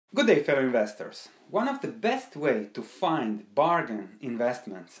Good day, fellow investors. One of the best way to find bargain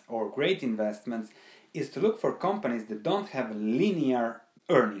investments or great investments is to look for companies that don't have linear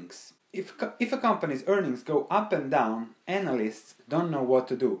earnings. If a company's earnings go up and down, analysts don't know what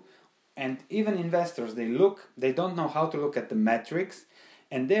to do. And even investors, they don't know how to look at the metrics,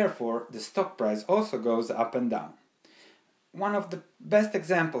 and therefore the stock price also goes up and down. One of the best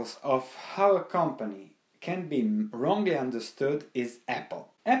examples of how a company can be wrongly understood is Apple.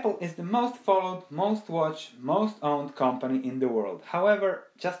 Apple is the most followed, most watched, most owned company in the world. However,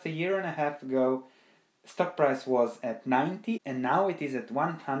 just a year and a half ago, stock price was at 90 and now it is at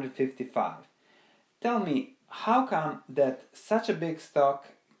 155. Tell me, how come that such a big stock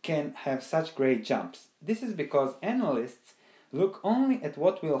can have such great jumps? This is because analysts look only at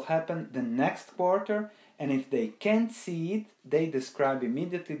what will happen the next quarter, and if they can't see it, they describe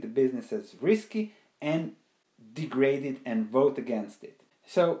immediately the business as risky and degrade it and vote against it.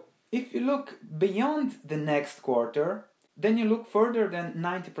 So if you look beyond the next quarter, then you look further than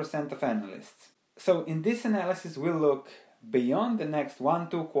 90% of analysts. So in this analysis, we'll look beyond the next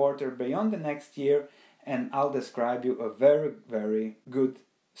 1-2 quarter, beyond the next year, and I'll describe you a very, very good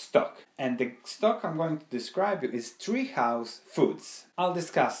stock. And the stock I'm going to describe you is Treehouse Foods. I'll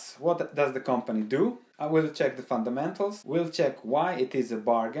discuss what does the company do. I will check the fundamentals. We'll check why it is a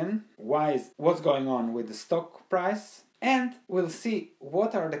bargain, what's going on with the stock price, and we'll see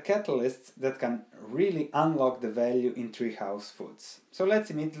what are the catalysts that can really unlock the value in Treehouse Foods. So let's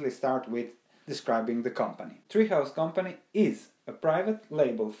immediately start with describing the company. Treehouse Company is a private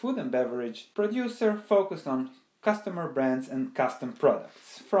label food and beverage producer focused on customer brands and custom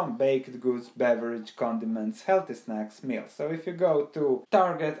products, from baked goods, beverage, condiments, healthy snacks, meals. So if you go to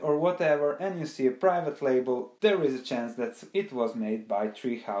Target or whatever and you see a private label, there is a chance that it was made by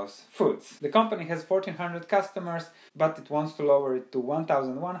Treehouse Foods. The company has 1,400 customers, but it wants to lower it to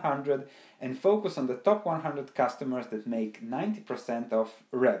 1,100 and focus on the top 100 customers that make 90% of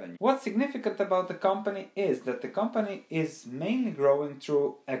revenue. What's significant about the company is that the company is mainly growing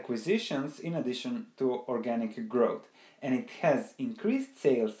through acquisitions in addition to organic growth, and it has increased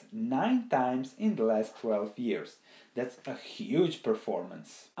sales 9 times in the last 12 years. That's a huge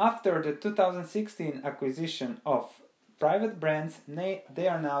performance. After the 2016 acquisition of private brands, they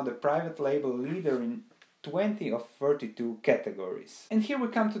are now the private label leader in 20 of 32 categories. And here we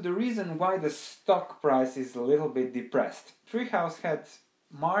come to the reason why the stock price is a little bit depressed. Treehouse had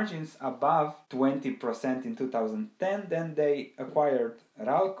margins above 20% in 2010, then they acquired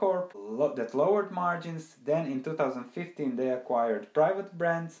Ralcorp that lowered margins, then in 2015 they acquired private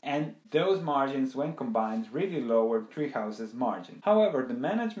brands, and those margins when combined really lowered Treehouse's margin. However, the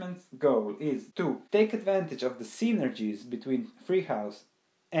management's goal is to take advantage of the synergies between Treehouse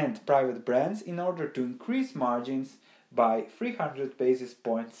and private brands in order to increase margins by 300 basis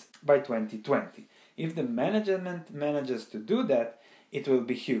points by 2020. If the management manages to do that, it will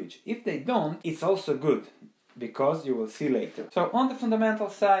be huge. If they don't, it's also good, because you will see later. So on the fundamental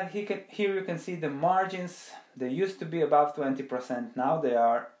side, here you can see the margins. They used to be above 20%, now they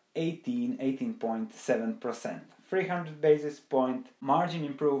are 18.7%. 300 basis point margin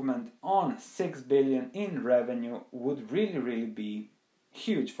improvement on 6 billion in revenue would really be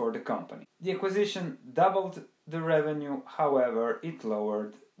huge for the company. The acquisition doubled the revenue, however, it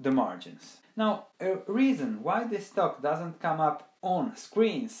lowered the margins. Now, a reason why this stock doesn't come up on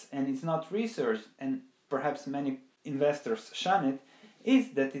screens and it's not researched, and perhaps many investors shun it,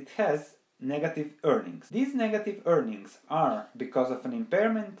 is that it has negative earnings. These negative earnings are because of an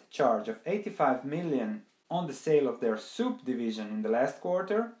impairment charge of 85 million on the sale of their soup division in the last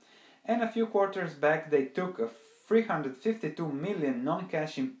quarter, and a few quarters back they took a 352 million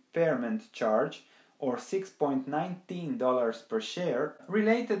non-cash impairment charge, or $6.19 per share,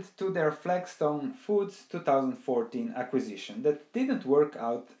 related to their Flagstone Foods 2014 acquisition that didn't work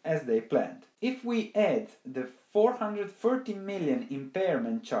out as they planned. If we add the 430 million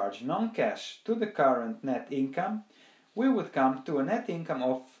impairment charge non-cash to the current net income, we would come to a net income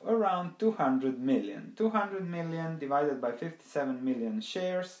of around 200 million. 200 million divided by 57 million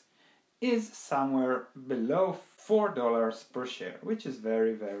shares is somewhere below $4 per share, which is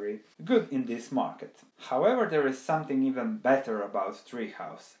very good in this market. However, there is something even better about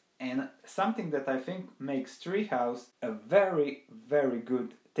Treehouse, and something that I think makes Treehouse a very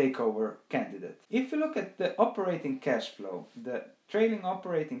good takeover candidate. If you look at the operating cash flow, the trailing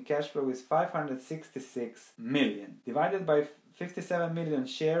operating cash flow is 566 million. Divided by 57 million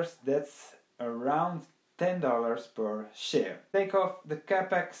shares, that's around $10 per share. Take off the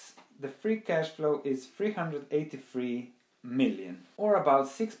capex, the free cash flow is 383 million, or about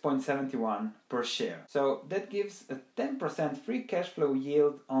 6.71 per share. So that gives a 10% free cash flow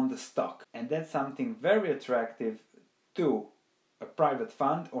yield on the stock, and that's something very attractive to a private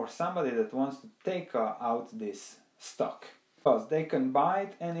fund or somebody that wants to take out this stock. Because they can buy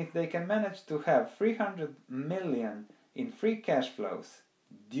it, and if they can manage to have 300 million in free cash flows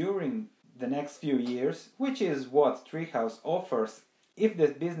during the next few years, which is what Treehouse offers, if the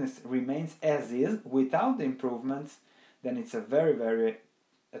business remains as is without the improvements, then it's a very, very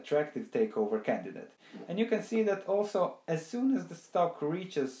attractive takeover candidate. And you can see that also as soon as the stock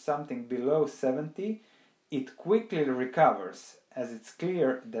reaches something below 70, it quickly recovers, as it's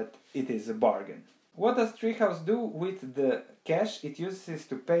clear that it is a bargain. What does Treehouse do with the cash it uses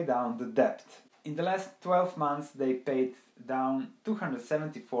to pay down the debt? In the last 12 months they paid down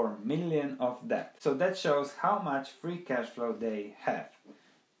 274 million of debt. So that shows how much free cash flow they have,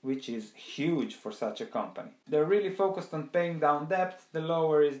 which is huge for such a company. They're really focused on paying down debt. The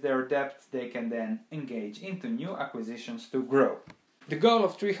lower is their debt, they can then engage into new acquisitions to grow. The goal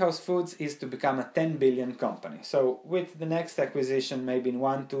of Treehouse Foods is to become a 10 billion company. So with the next acquisition, maybe in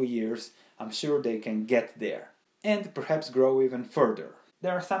 1-2 years, I'm sure they can get there and perhaps grow even further.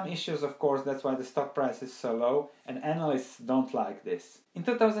 There are some issues, of course, that's why the stock price is so low, and analysts don't like this. In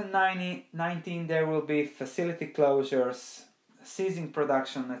 2019 there will be facility closures, ceasing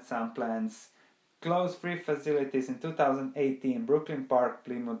production at some plants, close 3 facilities in 2018, Brooklyn Park,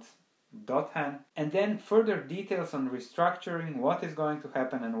 Plymouth, Dothan, and then further details on restructuring, what is going to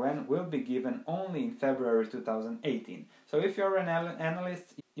happen and when, will be given only in February 2018. So if you're an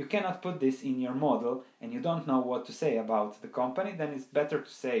analyst, you cannot put this in your model and you don't know what to say about the company, then it's better to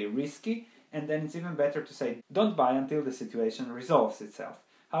say risky, and then it's even better to say don't buy until the situation resolves itself.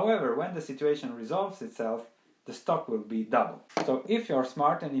 However, when the situation resolves itself, the stock will be double. So if you're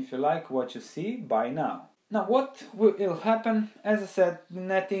smart and if you like what you see, buy now. Now what will happen? As I said, the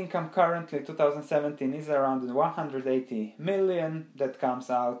net income currently 2017 is around 180 million. That comes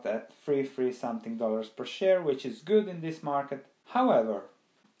out at $3 something per share, which is good in this market. However,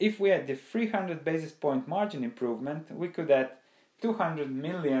 if we add the 300 basis point margin improvement, we could add 200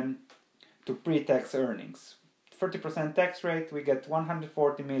 million to pre-tax earnings. 30% tax rate, we get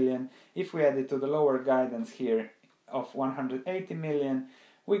 140 million. If we add it to the lower guidance here of 180 million,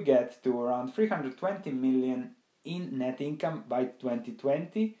 we get to around 320 million in net income by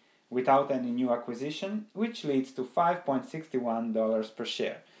 2020 without any new acquisition, which leads to $5.61 per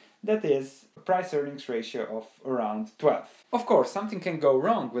share. That is a price-earnings ratio of around 12. Of course, something can go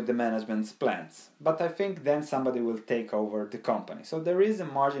wrong with the management's plans, but I think then somebody will take over the company. So there is a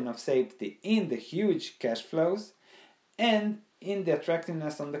margin of safety in the huge cash flows and in the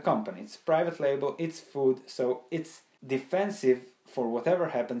attractiveness on the company. It's private label, it's food, so it's defensive for whatever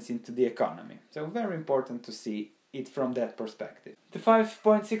happens into the economy. So very important to see it from that perspective. The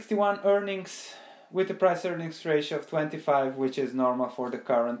 5.61 earnings with a price-earnings ratio of 25, which is normal for the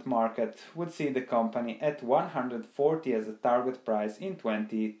current market, would see the company at 140 as a target price in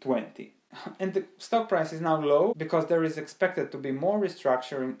 2020. And the stock price is now low because there is expected to be more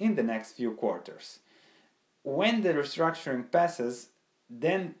restructuring in the next few quarters. When the restructuring passes,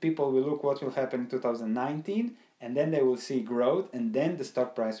 then people will look what will happen in 2019, and then they will see growth, and then the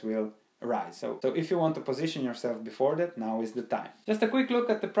stock price will rise. So if you want to position yourself before that, now is the time. Just a quick look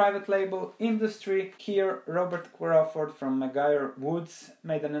at the private label industry. Here, Robert Crawford from Maguire Woods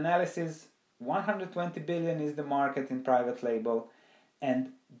made an analysis. 120 billion is the market in private label,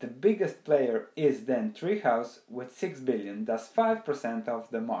 and the biggest player is then Treehouse with 6 billion, thus 5% of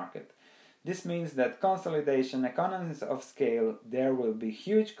the market. This means that consolidation, economies of scale, there will be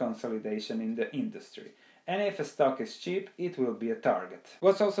huge consolidation in the industry. And if a stock is cheap, it will be a target.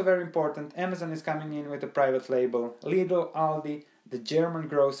 What's also very important, Amazon is coming in with a private label. Lidl, Aldi, the German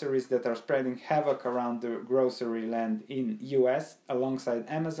groceries that are spreading havoc around the grocery land in US alongside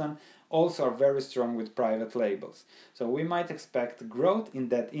Amazon also are very strong with private labels. So we might expect growth in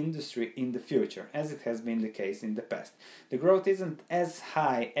that industry in the future, as it has been the case in the past. The growth isn't as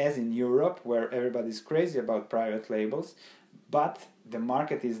high as in Europe, where everybody's crazy about private labels, but the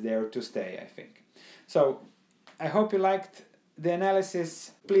market is there to stay, I think. So, I hope you liked the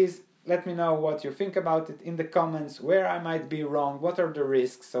analysis. Please let me know what you think about it in the comments, where I might be wrong, what are the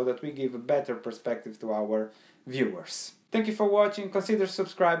risks, so that we give a better perspective to our viewers. Thank you for watching, consider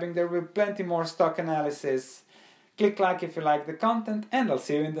subscribing, there will be plenty more stock analysis. Click like if you like the content, and I'll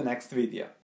see you in the next video.